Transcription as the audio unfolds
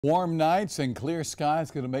Warm nights and clear skies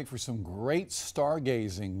going to make for some great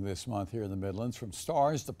stargazing this month here in the Midlands. From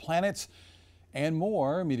stars to planets and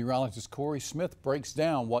more, meteorologist Corey Smith breaks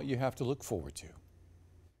down what you have to look forward to.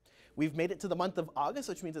 We've made it to the month of August,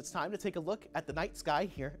 which means it's time to take a look at the night sky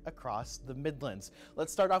here across the Midlands.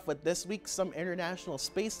 Let's start off with this week, some International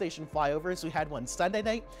Space Station flyovers. We had one Sunday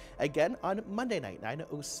night, again on Monday night,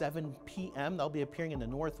 9:07 p.m. They'll be appearing in the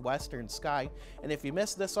northwestern sky. And if you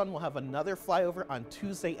missed this one, we'll have another flyover on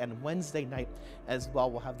Tuesday and Wednesday night as well.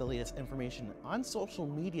 We'll have the latest information on social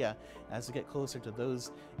media as we get closer to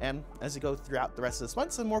those. And as we go throughout the rest of this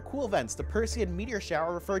month, some more cool events. The Perseid meteor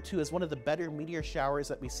shower, referred to as one of the better meteor showers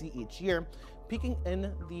that we see each year, peaking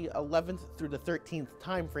in the 11th through the 13th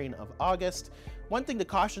time frame of August. One thing to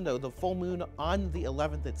caution though, the full moon on the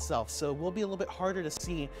 11th itself, so it will be a little bit harder to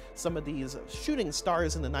see some of these shooting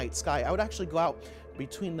stars in the night sky. I would actually go out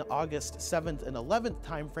between the August 7th and 11th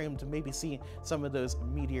time frame to maybe see some of those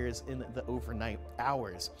meteors in the overnight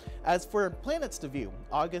hours. As for planets to view,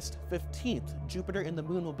 August 15th, Jupiter and the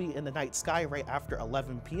moon will be in the night sky right after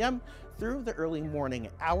 11 p.m. through the early morning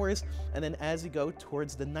hours. And then as you go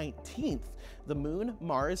towards the 19th, the moon,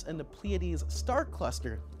 Mars, and the Pleiades star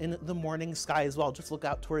cluster in the morning sky as well. Just look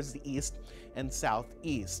out towards the east and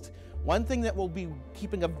southeast. One thing that we'll be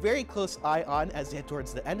keeping a very close eye on as we head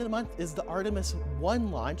towards the end of the month is the Artemis 1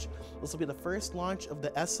 launch. This will be the first launch of the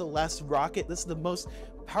SLS rocket. This is the most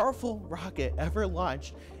powerful rocket ever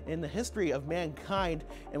launched in the history of mankind,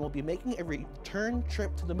 and will be making a return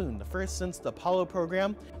trip to the moon, the first since the Apollo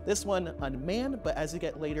program. This one unmanned, but as we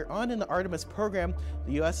get later on in the Artemis program,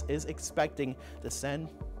 the US is expecting to send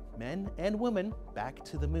men and women back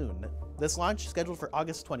to the moon. This launch is scheduled for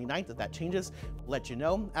August 29th. If that changes, we'll let you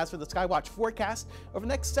know. As for the skywatch forecast, over the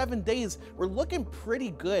next 7 days, we're looking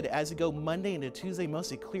pretty good as we go Monday into Tuesday,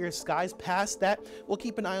 mostly clear skies. Past that, we'll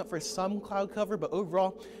keep an eye out for some cloud cover, but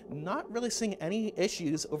overall, not really seeing any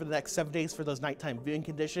issues over the next 7 days for those nighttime viewing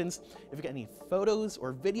conditions. If you get any photos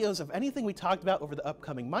or videos of anything we talked about over the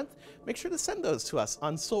upcoming month, make sure to send those to us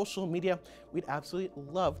on social media. We'd absolutely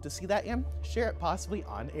love to see that and share it possibly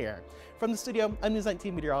on air. From the studio, I'm News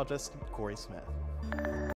 19 meteorologist Corey Smith.